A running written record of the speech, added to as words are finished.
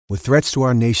With threats to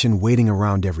our nation waiting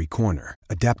around every corner,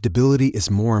 adaptability is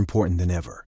more important than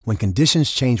ever. When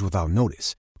conditions change without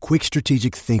notice, quick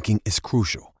strategic thinking is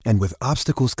crucial. And with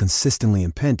obstacles consistently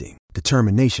impending,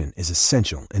 determination is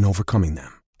essential in overcoming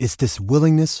them. It's this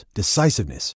willingness,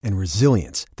 decisiveness, and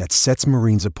resilience that sets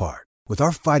Marines apart. With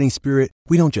our fighting spirit,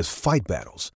 we don't just fight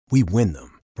battles, we win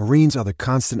them. Marines are the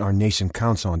constant our nation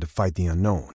counts on to fight the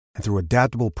unknown. And through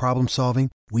adaptable problem solving,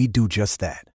 we do just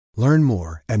that. Learn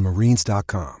more at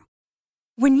marines.com.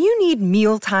 When you need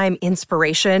mealtime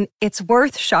inspiration, it's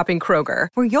worth shopping Kroger,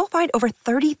 where you'll find over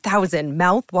 30,000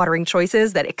 mouth-watering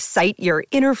choices that excite your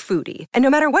inner foodie. And no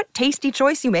matter what tasty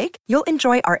choice you make, you'll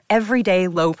enjoy our everyday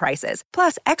low prices,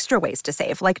 plus extra ways to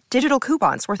save, like digital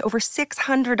coupons worth over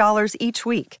 $600 each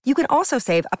week. You can also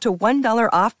save up to $1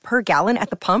 off per gallon at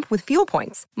the pump with fuel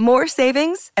points. More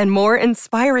savings and more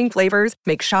inspiring flavors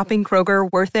make shopping Kroger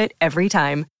worth it every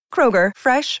time. Kroger,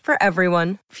 fresh for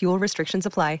everyone. Fuel restrictions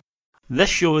apply. This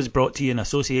show is brought to you in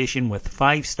association with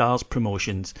 5 Stars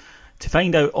Promotions. To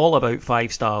find out all about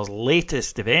 5 Stars'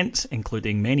 latest events,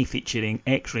 including many featuring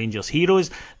ex-Rangers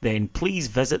heroes, then please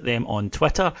visit them on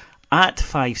Twitter at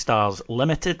 5 Stars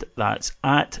Limited, that's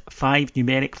at 5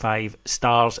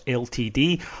 Stars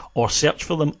Ltd, or search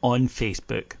for them on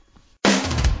Facebook.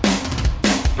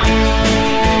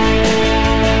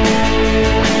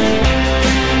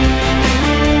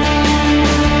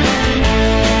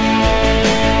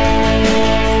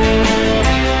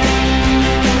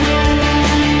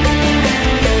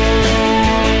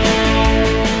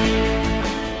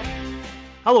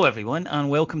 Hello everyone and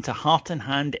welcome to Heart and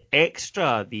Hand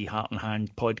Extra, the Heart and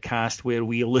Hand podcast where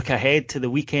we look ahead to the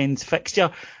weekend's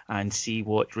fixture and see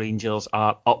what Rangers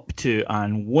are up to.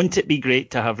 And won't it be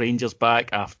great to have Rangers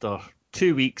back after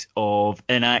 2 weeks of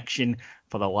inaction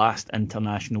for the last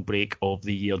international break of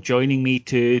the year. Joining me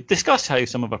to discuss how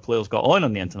some of our players got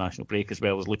on the international break as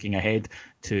well as looking ahead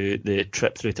to the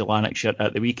trip through to Lanarkshire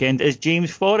at the weekend is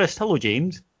James Forrest. Hello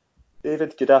James.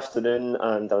 David, good afternoon,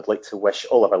 and I would like to wish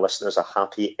all of our listeners a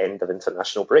happy end of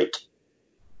international break.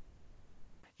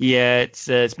 Yeah,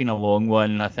 it's been a long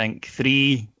one. I think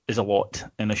 3 is a lot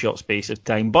in a short space of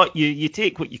time, but you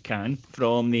take what you can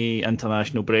from the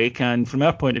international break, and from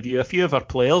our point of view, a few of our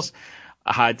players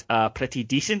had a pretty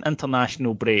decent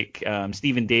international break.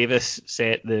 Stephen Davis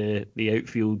set the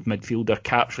outfield midfielder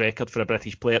caps record for a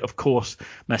British player. Of course,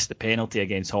 missed the penalty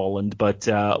against Holland, but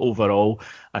overall,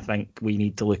 I think we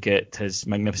need to look at his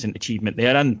magnificent achievement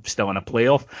there and still in a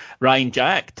playoff. Ryan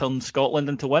Jack turned Scotland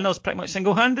into winners pretty much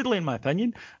single-handedly, in my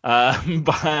opinion, by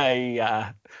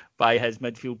his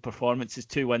midfield performances.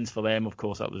 2 wins for them. Of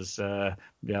course, that was a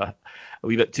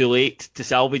wee bit too late to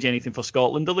salvage anything for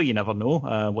Scotland, although you never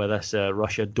know with this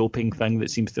Russia doping thing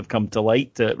that seems to have come to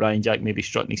light. Ryan Jack maybe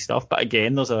struck his stuff, but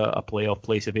again, there's a playoff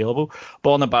place available.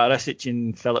 Borna Barisic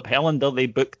and Philip Helander, they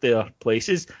booked their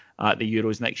places at the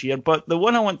Euros next year. But the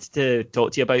one I wanted to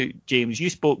talk to you about, James,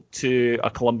 you spoke to a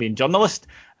Colombian journalist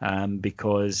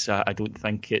because I don't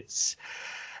think it's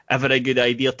ever a good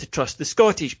idea to trust the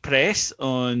Scottish press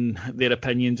on their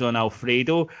opinions on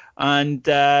Alfredo. And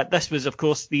this was, of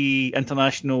course, the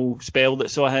international spell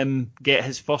that saw him get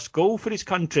his first goal for his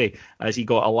country as he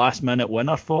got a last-minute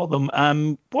winner for them.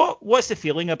 What's the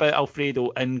feeling about Alfredo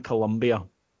in Colombia?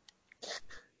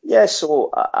 Yeah,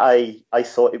 so I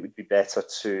thought it would be better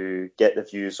to get the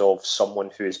views of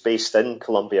someone who is based in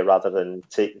Colombia rather than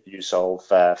take the views of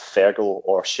Fergal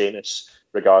or Seamus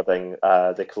regarding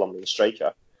the Colombian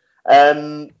striker.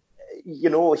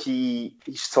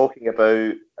 He's talking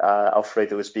about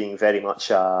Alfredo as being very much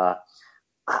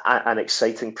an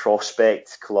exciting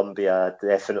prospect. Colombia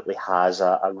definitely has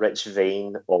a rich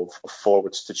vein of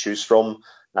forwards to choose from.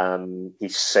 He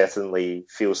certainly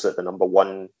feels that the number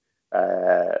one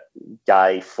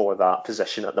guy for that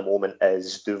position at the moment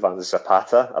is Duvan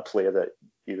Zapata, a player that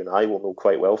you and I will know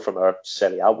quite well from our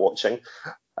Serie A watching.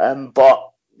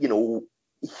 But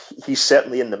he's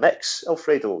certainly in the mix,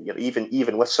 Alfredo.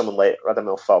 Even with someone like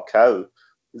Radamel Falcao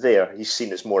there, he's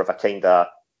seen as more of a kind of,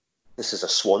 this is a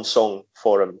swan song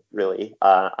for him, really.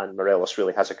 And Morelos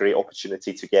really has a great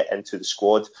opportunity to get into the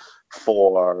squad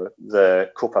for the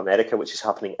Copa America, which is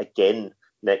happening again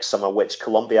next summer, which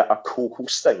Colombia are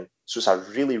co-hosting. So it's a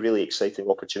really, really exciting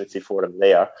opportunity for him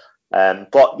there.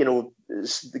 But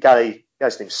the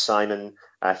guy's name's Simon.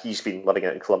 He's been living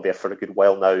out in Colombia for a good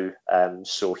while now,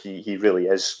 so he really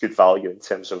is good value in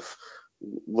terms of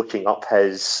looking up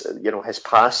his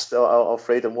past,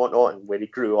 Alfredo, and whatnot, and where he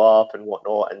grew up and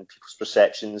whatnot, and people's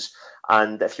perceptions.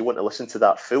 And if you want to listen to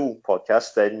that full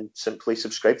podcast, then simply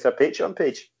subscribe to our Patreon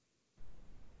page.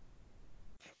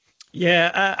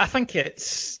 Yeah, I think they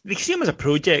see him as a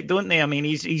project, don't they? I mean,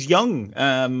 he's young,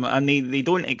 and they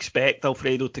don't expect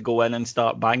Alfredo to go in and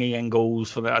start banging in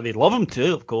goals for that. They'd love him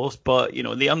to, of course, but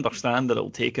they understand that it'll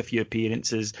take a few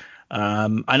appearances.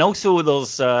 And also,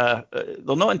 they're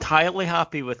not entirely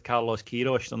happy with Carlos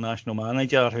Queiroz, the national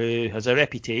manager, who has a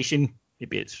reputation.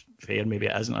 Maybe it's fair, maybe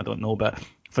it isn't. I don't know, but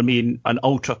for me, an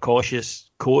ultra cautious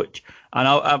coach. And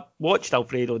I watched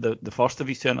Alfredo the first of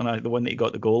his tournament, the one that he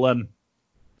got the goal in.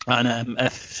 And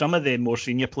if some of the more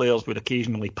senior players would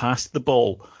occasionally pass the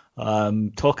ball,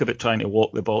 talk about trying to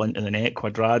walk the ball into the net.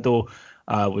 Cuadrado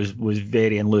was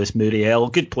very, and Luis Muriel,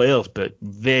 good players, but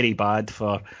very bad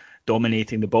for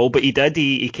dominating the ball. But he did,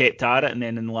 he kept at it, and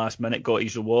then in the last minute got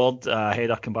his reward.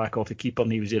 Header come back off the keeper,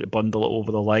 and he was able to bundle it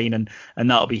over the line, and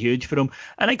that'll be huge for him.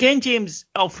 And again, James,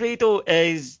 Alfredo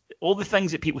is all the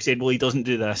things that people said, well, he doesn't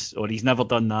do this or he's never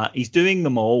done that. He's doing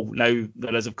them all. Now,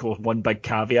 there is, of course, one big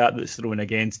caveat that's thrown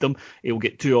against him. He'll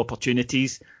get 2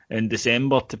 opportunities in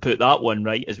December to put that one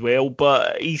right as well.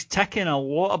 But he's ticking a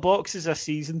lot of boxes this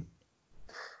season.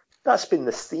 That's been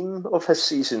the theme of his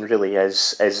season, really,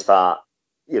 is that,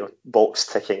 box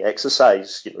ticking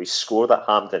exercise. He's scored at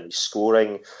Hampden, he's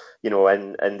scoring, in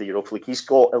the Europa League. He's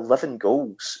got 11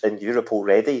 goals in Europe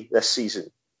already this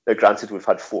season. Now, granted, we've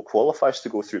had 4 qualifiers to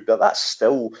go through, but that's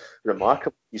still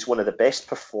remarkable. He's one of the best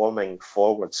performing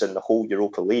forwards in the whole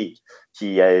Europa League.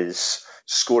 He is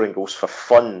scoring goals for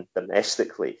fun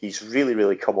domestically. He's really,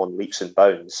 really come on leaps and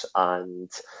bounds,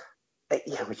 and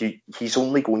he's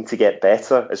only going to get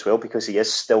better as well because he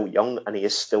is still young and he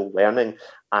is still learning,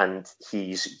 and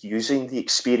he's using the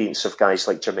experience of guys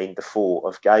like Jermaine Defoe,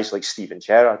 of guys like Steven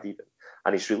Gerrard even,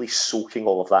 and he's really soaking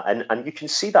all of that in. And you can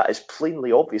see that is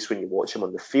plainly obvious when you watch him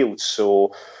on the field.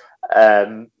 So,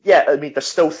 there's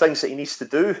still things that he needs to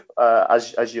do,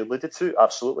 as you alluded to,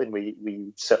 absolutely. And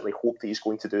we certainly hope that he's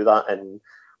going to do that in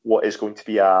what is going to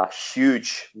be a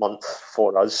huge month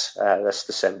for us this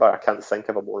December. I can't think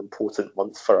of a more important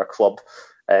month for our club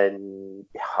in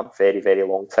a very, very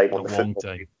long time on the football.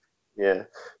 Time. Yeah,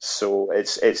 so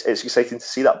it's exciting to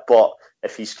see that. But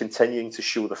if he's continuing to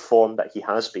show the form that he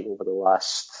has been over the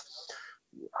last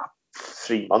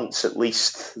 3 months at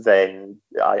least, then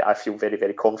I feel very,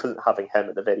 very confident having him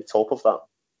at the very top of that.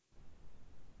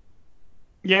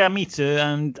 Yeah, me too.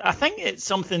 And I think it's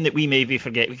something that we maybe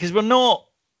forget because we're not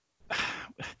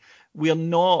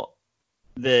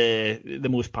the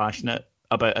most passionate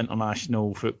about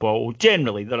international football.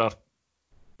 Generally, there are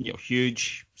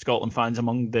huge Scotland fans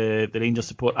among the Rangers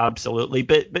support, absolutely.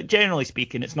 But generally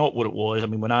speaking, it's not what it was. I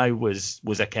mean, when I was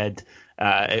a kid,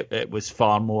 it was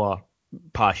far more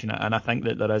passionate, and I think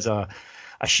that there is a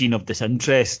sheen of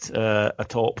disinterest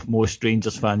atop most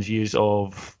Rangers fans' views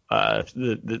of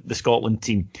the Scotland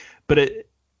team. But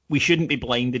we shouldn't be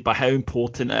blinded by how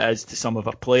important it is to some of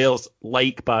our players,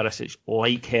 like Barisic,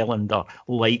 like Helander,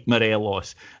 like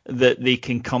Morelos, that they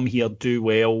can come here, do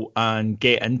well, and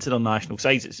get into their national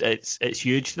sides. It's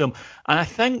huge to them. And I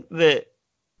think that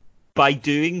by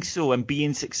doing so and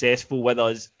being successful with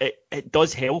us, it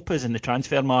does help us in the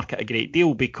transfer market a great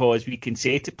deal because we can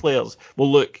say to players, well,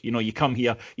 look, you come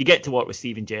here, you get to work with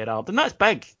Steven Gerrard, and that's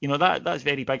big. That's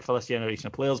very big for this generation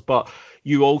of players, but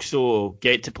you also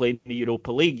get to play in the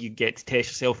Europa League, you get to test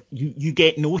yourself, you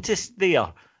get noticed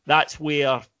there. That's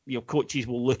where coaches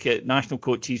will look at, national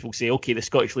coaches will say, okay, the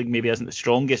Scottish League maybe isn't the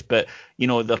strongest, but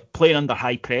they're playing under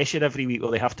high pressure every week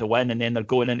where they have to win, and then they're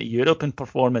going into Europe and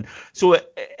performing. So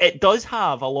it does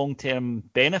have a long-term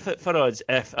benefit for us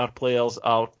if our players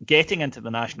are getting into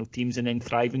the national teams and then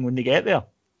thriving when they get there.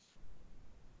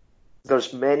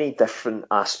 There's many different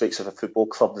aspects of a football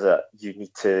club that you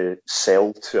need to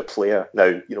sell to a player.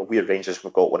 Now, we at Rangers,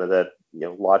 we've got one of the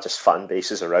largest fan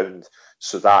bases around,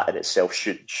 so that in itself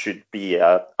should be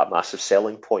a massive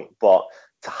selling point. But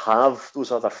to have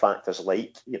those other factors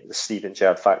like the Steven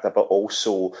Gerrard factor, but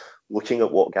also looking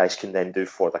at what guys can then do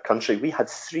for the country. We had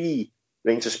 3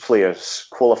 Rangers players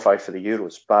qualify for the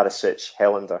Euros: Barisic,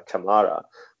 Helander, Kamara.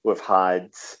 We've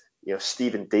had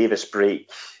Stephen Davis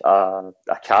break a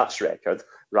Cats record.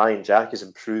 Ryan Jack is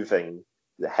improving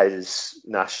his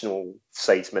national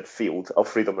side's midfield.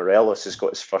 Alfredo Morelos has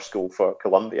got his first goal for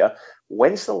Colombia.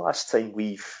 When's the last time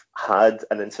we've had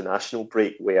an international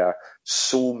break where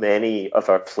so many of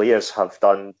our players have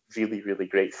done really, really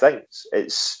great things?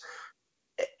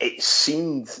 It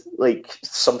seemed like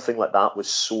something like that was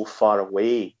so far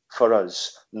away for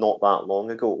us not that long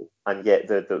ago, and yet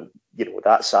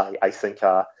that's I think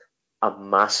a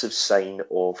massive sign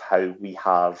of how we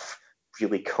have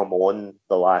really come on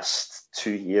the last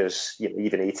 2 years,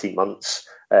 even 18 months.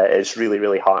 It's really,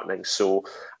 really heartening. So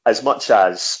as much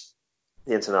as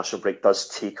the international break does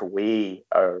take away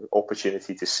our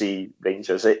opportunity to see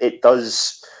Rangers. It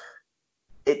does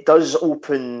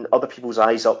open other people's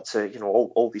eyes up to,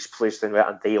 all these players doing that,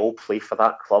 and they all play for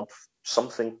that club.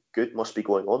 Something good must be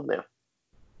going on there.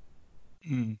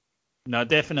 No,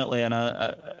 definitely, and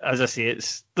as I say,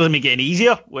 it doesn't make it any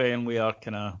easier when we are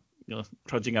kind of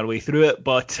trudging our way through it,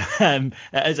 but it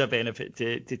is a benefit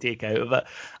to take out of it.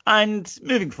 And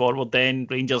moving forward then,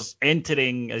 Rangers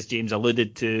entering, as James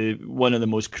alluded to, one of the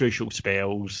most crucial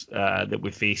spells that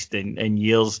we've faced in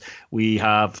years. We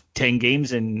have 10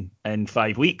 games in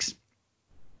 5 weeks,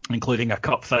 including a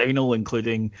cup final,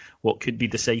 including what could be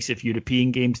decisive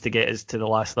European games to get us to the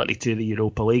last 32 of the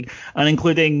Europa League, and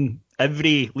including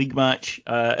every league match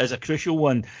as a crucial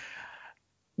one.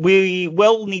 We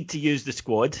will need to use the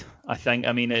squad, I think.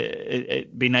 I mean,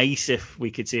 it'd be nice if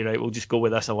we could say, right, we'll just go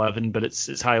with this 11, but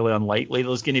it's highly unlikely.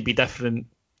 There's going to be different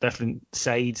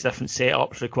sides, different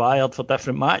setups required for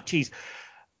different matches.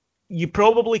 You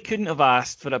probably couldn't have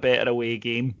asked for a better away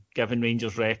game, given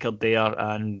Rangers' record there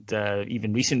and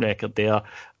even recent record there,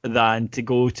 than to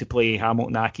go to play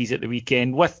Hamilton Accies at the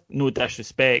weekend. With no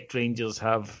disrespect, Rangers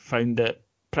have found it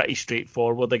pretty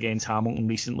straightforward against Hamilton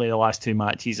recently. The last 2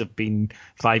 matches have been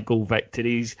 5-goal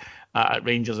victories.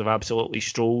 Rangers have absolutely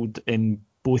strolled in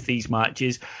both these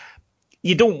matches.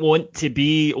 You don't want to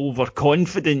be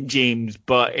overconfident, James,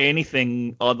 but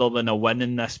anything other than a win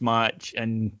in this match,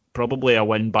 and probably a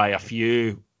win by a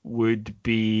few, would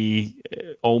be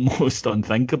almost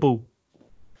unthinkable.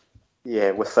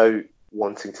 Yeah, without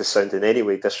wanting to sound in any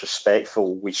way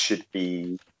disrespectful, we should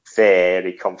be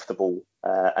very comfortable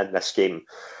in this game.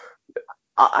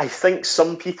 I think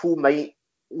some people might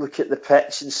look at the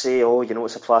pitch and say,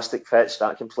 it's a plastic pitch,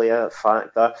 that can play a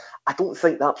factor. I don't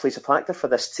think that plays a factor for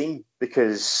this team,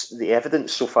 because the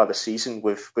evidence so far this season,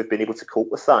 we've been able to cope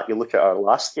with that. You look at our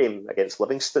last game against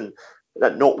Livingston,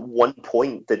 at not one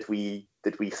point did we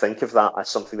think of that as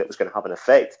something that was going to have an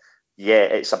effect. Yeah,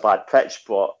 it's a bad pitch,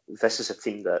 but this is a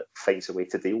team that finds a way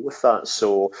to deal with that.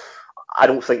 So I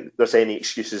don't think there's any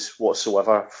excuses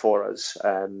whatsoever for us.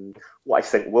 What I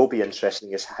think will be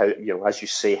interesting is how, as you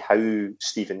say, how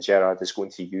Steven Gerrard is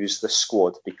going to use this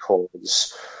squad,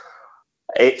 because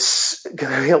it's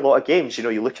going to be a lot of games.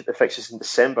 You look at the fixtures in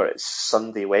December, it's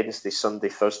Sunday, Wednesday, Sunday,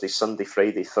 Thursday, Sunday,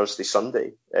 Friday, Thursday,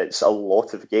 Sunday. It's a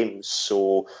lot of games.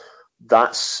 So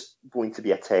that's going to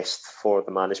be a test for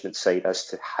the management side as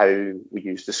to how we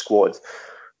use the squad.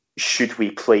 Should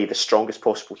we play the strongest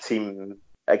possible team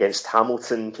against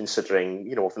Hamilton, considering,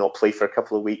 we've not played for a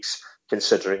couple of weeks,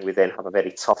 considering we then have a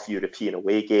very tough European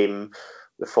away game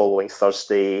the following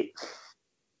Thursday?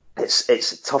 It's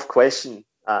a tough question,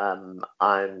 and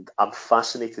I'm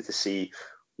fascinated to see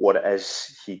what it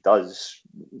is he does.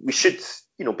 We should,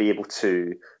 be able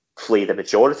to play the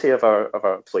majority of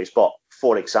our plays, but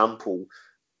for example,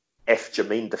 if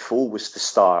Jermaine Defoe was to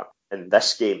start in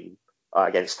this game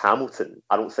against Hamilton,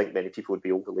 I don't think many people would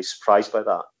be overly surprised by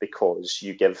that, because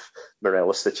you give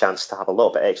Morelos the chance to have a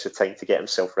little bit extra time to get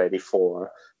himself ready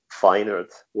for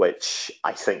Feyenoord, which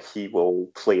I think he will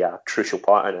play a crucial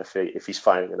part in if he's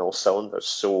firing in all cylinders.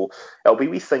 So it'll be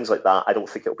wee things like that. I don't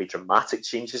think it'll be dramatic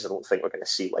changes. I don't think we're going to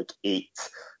see like 8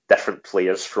 different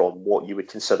players from what you would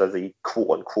consider the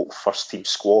quote-unquote first-team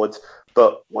squad,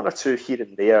 but 1 or 2 here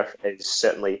and there is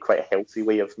certainly quite a healthy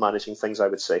way of managing things, I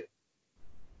would say.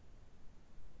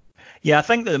 Yeah, I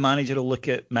think that the manager will look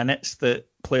at minutes that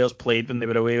players played when they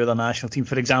were away with their national team.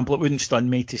 For example, it wouldn't stun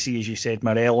me to see, as you said,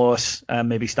 Morelos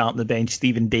maybe start on the bench,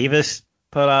 Stephen Davis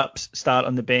perhaps start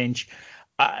on the bench.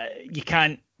 You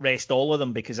can't rest all of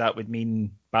them, because that would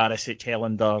mean Barisic,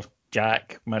 Helander,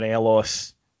 Jack,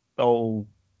 Morelos,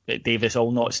 Davis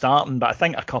all not starting. But I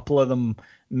think a couple of them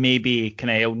maybe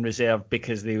kind of held in reserve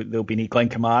because they'll be Glenn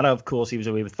Kamara. Of course, he was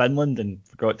away with Finland, and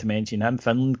forgot to mention him.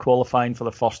 Finland qualifying for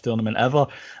the first tournament ever.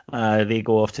 They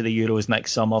go off to the Euros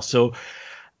next summer. So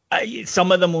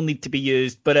some of them will need to be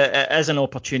used, but it is an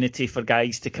opportunity for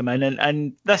guys to come in.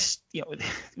 And this,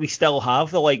 we still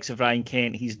have the likes of Ryan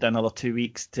Kent. He's done another 2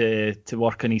 weeks to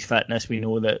work on his fitness. We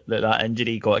know that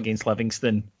injury he got against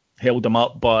Livingston held him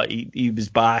up, but he was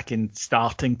back and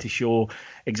starting to show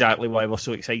exactly why we're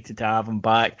so excited to have him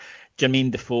back. Jermaine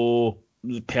Defoe,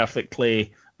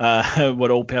 perfectly,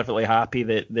 we're all perfectly happy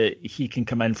that he can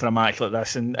come in for a match like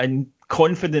this, and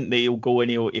confident that he'll go and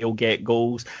he'll get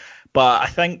goals. But I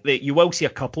think that you will see a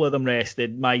couple of them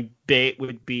rested. My bet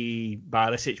would be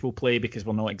Barisic will play, because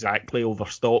we're not exactly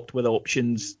overstocked with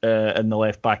options in the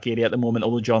left back area at the moment,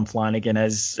 although John Flanagan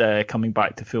is coming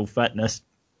back to full fitness.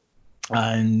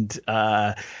 And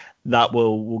that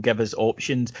will give us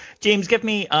options. James, give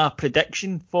me a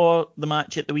prediction for the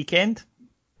match at the weekend.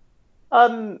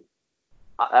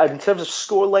 In terms of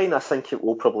scoreline, I think it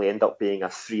will probably end up being a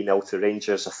 3-0 to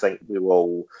Rangers. I think we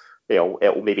will, it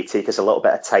will maybe take us a little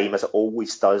bit of time, as it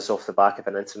always does off the back of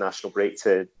an international break,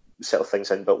 to settle things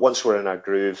in. But once we're in our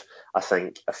groove, I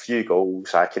think a few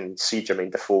goals. I can see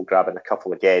Jermaine Defoe grabbing a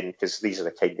couple again, because these are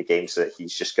the kind of games that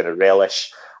he's just going to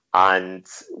relish, and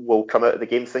we'll come out of the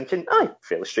game thinking,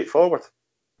 fairly straightforward.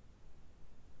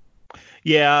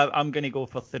 Yeah, I'm going to go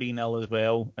for 3-0 as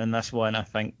well in this one. I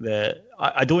think that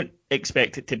I don't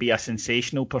expect it to be a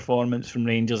sensational performance from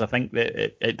Rangers. I think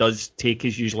that it does take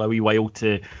us usually a wee while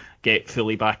to get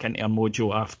fully back into our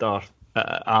mojo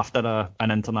after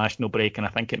an international break, and I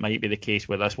think it might be the case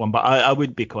with this one. But I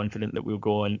would be confident that we'll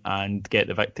go on and get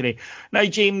the victory. Now,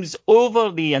 James, over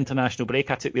the international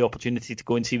break, I took the opportunity to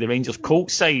go and see the Rangers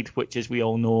Colts side, which, as we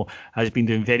all know, has been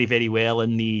doing very, very well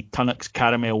in the Tunnocks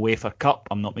Caramel Wafer Cup.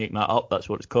 I'm not making that up, that's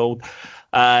what it's called.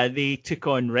 They took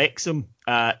on Wrexham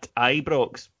at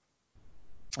Ibrox.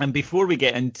 And before we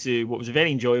get into what was a very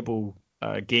enjoyable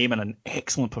game and an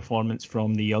excellent performance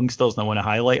from the youngsters, and I want to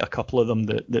highlight a couple of them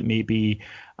that may be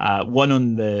one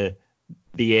on the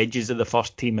edges of the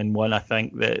first team, and one I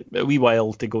think that a wee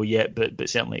while to go yet, but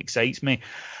certainly excites me.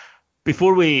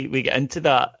 Before we get into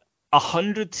that,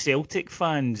 100 Celtic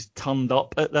fans turned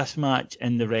up at this match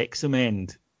in the Wrexham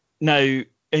end. Now,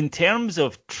 in terms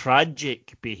of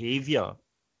tragic behaviour,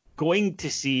 going to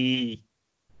see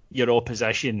your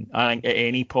opposition, I think, at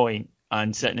any point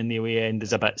and sitting in the away end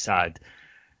is a bit sad.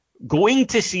 Going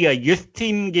to see a youth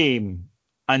team game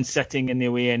and sitting in the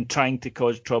away end trying to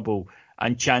cause trouble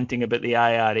and chanting about the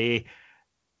IRA,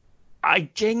 I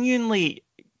genuinely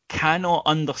cannot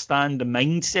understand the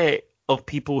mindset of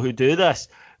people who do this.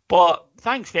 But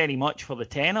thanks very much for the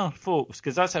tenner, folks,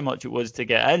 because that's how much it was to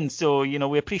get in. So,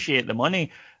 we appreciate the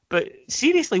money. But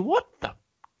seriously, what the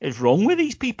is wrong with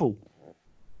these people?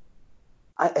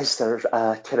 Is there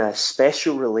a kind of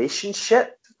special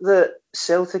relationship that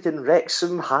Celtic and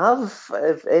Wrexham have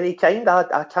of any kind?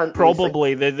 I can't.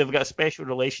 Probably really they've got a special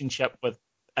relationship with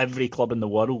every club in the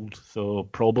world, so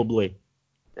probably.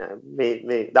 Yeah,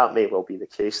 that may well be the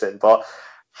case then. But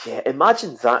yeah,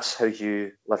 imagine that's how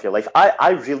you live your life. I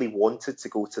really wanted to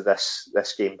go to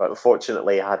this game, but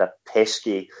unfortunately I had a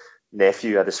pesky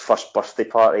nephew at his first birthday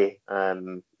party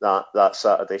that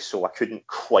Saturday, so I couldn't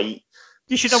quite.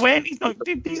 You should have went. He's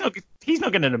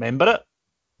not going to remember it.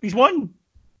 He's won.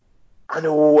 I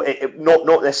know,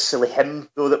 not necessarily him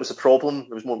though. That was the problem.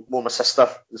 It was more my sister.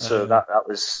 So that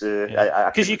was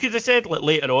because you could have said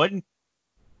later on.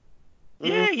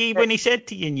 Yeah, when he said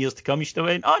to you in years to come, you should have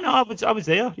went, "Oh no, I was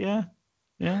there."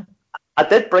 Yeah. I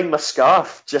did bring my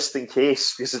scarf just in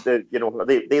case, because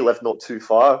they live not too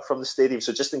far from the stadium,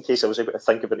 so just in case I was able to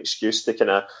think of an excuse to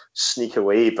kind of sneak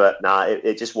away. But nah,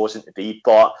 it just wasn't to be.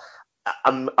 But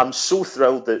I'm so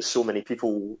thrilled that so many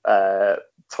people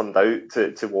turned out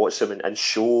to watch them and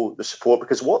show the support,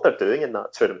 because what they're doing in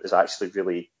that tournament is actually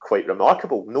really quite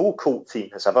remarkable. No Colt team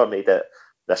has ever made it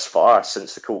this far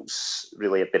since the Colts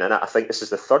really have been in it. I think this is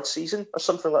the third season or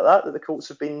something like that the Colts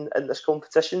have been in this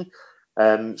competition.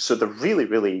 So they're really,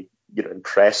 really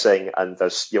impressing, and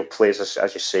there's players,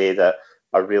 as you say, that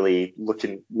are really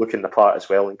looking the part as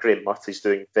well. And Graham Murphy's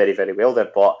doing very, very well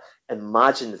there. But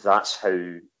imagine that's how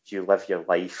you live your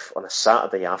life on a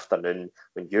Saturday afternoon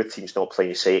when your team's not playing.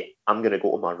 You say, I'm going to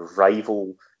go to my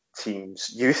rival team's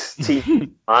youth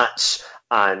team match,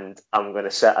 and I'm going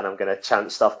to sit and I'm going to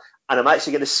chant stuff, and I'm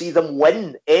actually going to see them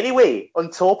win anyway on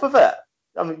top of it.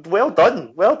 I mean, well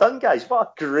done, guys.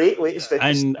 What a great way to spend.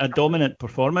 And a dominant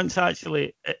performance,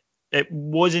 actually. It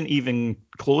wasn't even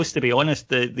close, to be honest.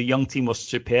 The young team was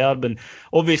superb, and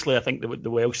obviously I think the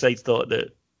Welsh side thought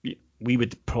that we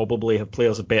would probably have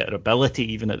players of better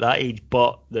ability even at that age,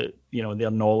 but that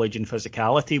their knowledge and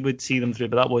physicality would see them through.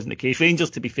 But that wasn't the case. Rangers,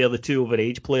 to be fair, the two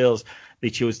overage players they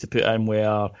chose to put in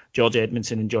were George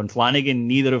Edmondson and John Flanagan,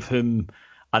 neither of whom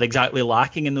are exactly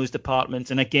lacking in those departments.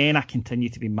 And again, I continue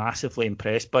to be massively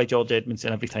impressed by George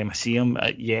Edmondson every time I see him.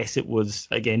 Yes, it was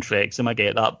against Wrexham, I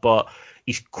get that, but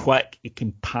he's quick, he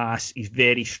can pass, he's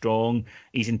very strong,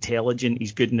 he's intelligent,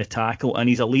 he's good in the tackle, and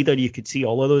he's a leader. You could see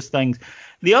all of those things.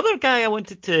 The other guy I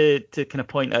wanted to kind of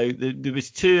point out, there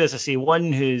was two, as I say,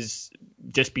 one who's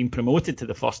just been promoted to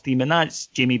the first team, and that's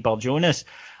Jamie Barjonas.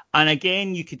 And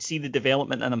again, you could see the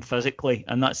development in him physically,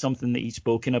 and that's something that he's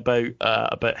spoken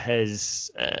about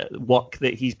his work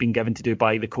that he's been given to do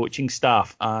by the coaching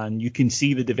staff. And you can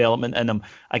see the development in him.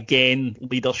 Again,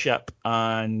 leadership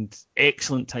and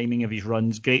excellent timing of his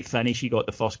runs. Great finish. He got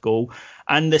the first goal.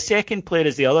 And the second player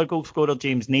is the other goal scorer,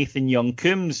 James Nathan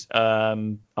Young-Coombs,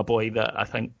 a boy that I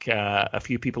think a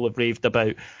few people have raved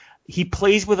about. He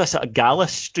plays with us at a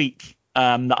Gallus streak.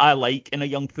 that I like in a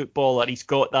young footballer. He's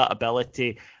got that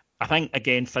ability. I think,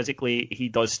 again, physically, he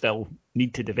does still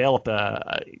need to develop.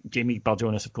 Jamie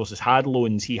Barjonas, of course, has had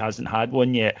loans. He hasn't had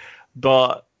one yet.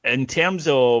 But in terms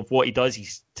of what he does,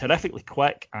 he's terrifically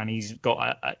quick and he's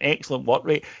got an excellent work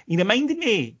rate. He reminded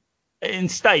me in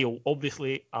style,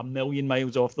 obviously a million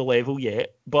miles off the level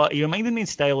yet, but he reminded me in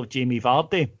style of Jamie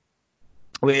Vardy,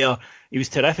 where he was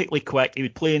terrifically quick, he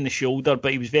would play in the shoulder,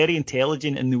 but he was very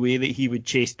intelligent in the way that he would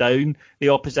chase down the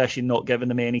opposition, not giving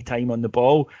them any time on the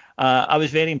ball. I was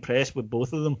very impressed with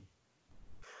both of them.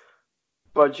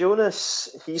 But Jonas,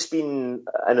 he's been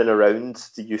in and around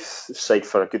the youth side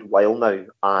for a good while now,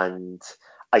 and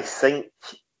I think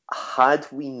had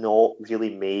we not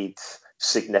really made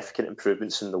significant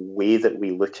improvements in the way that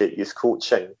we look at youth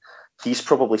coaching, he's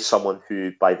probably someone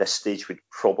who by this stage would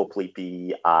probably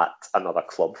be at another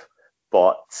club.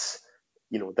 But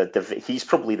you know, he's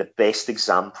probably the best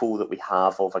example that we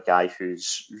have of a guy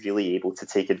who's really able to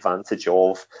take advantage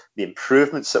of the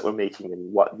improvements that we're making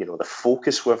and what, you know, the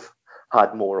focus we've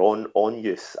had more on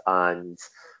youth. And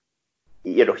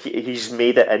you know, he's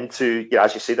made it into, you know,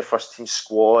 as you say, the first team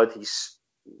squad. He's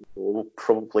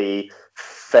probably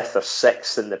 5th or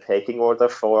 6th in the pecking order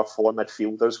for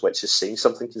midfielders, which is saying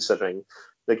something considering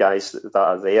the guys that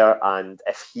are there. And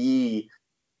if he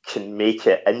can make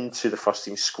it into the first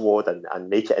team squad and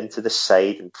make it into the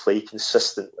side and play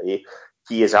consistently,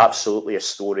 he is absolutely a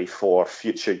story for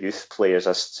future youth players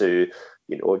as to,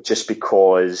 you know, just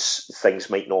because things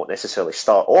might not necessarily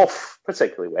start off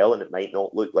particularly well and it might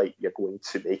not look like you're going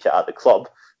to make it at the club,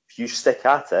 if you stick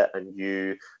at it and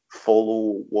you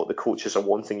follow what the coaches are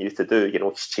wanting you to do, you know,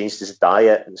 he's changed his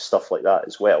diet and stuff like that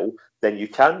as well, then you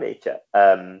can make it.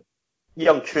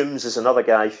 Young Coombs is another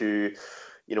guy who,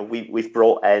 you know, we've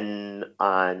brought in,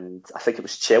 and I think it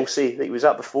was Chelsea that he was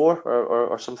at before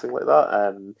or something like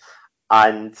that.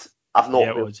 And I've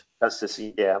not really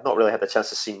had the chance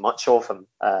to see much of him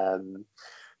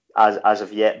as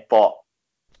of yet, but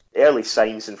early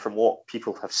signs and from what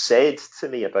people have said to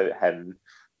me about him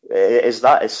is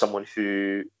someone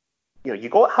who, you know, you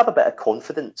got to have a bit of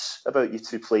confidence about you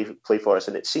to play for us,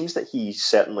 and it seems that he's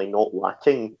certainly not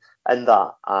lacking in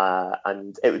that.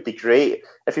 And it would be great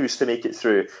if he was to make it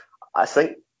through. I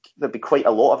think there'd be quite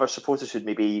a lot of our supporters who'd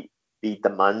maybe be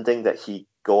demanding that he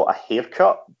got a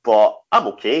haircut, but I'm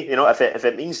okay. You know, if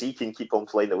it means he can keep on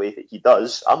playing the way that he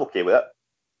does, I'm okay with it.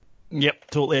 Yep,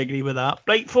 totally agree with that.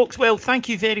 Right, folks, well, thank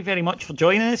you very, very much for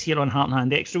joining us here on Heart and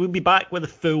Hand Extra. We'll be back with a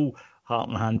full Heart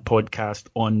and Hand podcast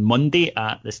on Monday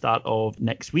at the start of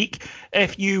next week.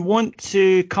 If you want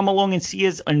to come along and see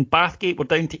us in Bathgate, we're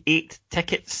down to 8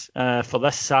 tickets for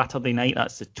this Saturday night.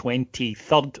 That's the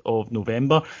 23rd of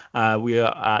November. We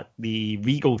are at the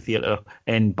Regal Theatre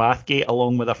in Bathgate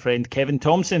along with our friend Kevin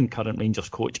Thompson, current Rangers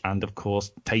coach and, of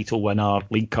course, title winner,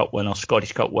 League Cup winner,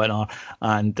 Scottish Cup winner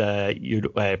and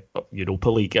Europa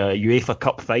League, UEFA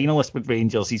Cup finalist with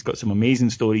Rangers. He's got some amazing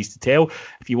stories to tell.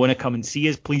 If you want to come and see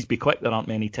us, please be quick. There aren't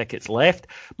many tickets left.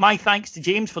 My thanks to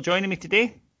James for joining me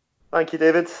today. Thank you,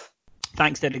 David.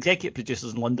 Thanks to our executive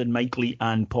producers in London, Mike Lee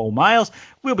and Paul Miles.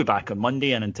 We'll be back on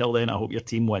Monday, and until then, I hope your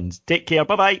team wins. Take care.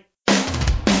 Bye-bye.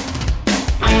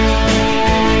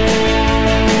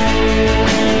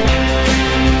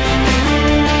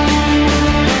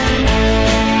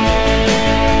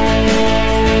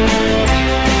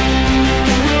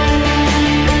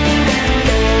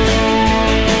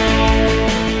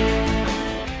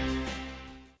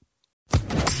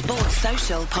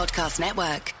 Podcast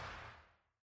Network.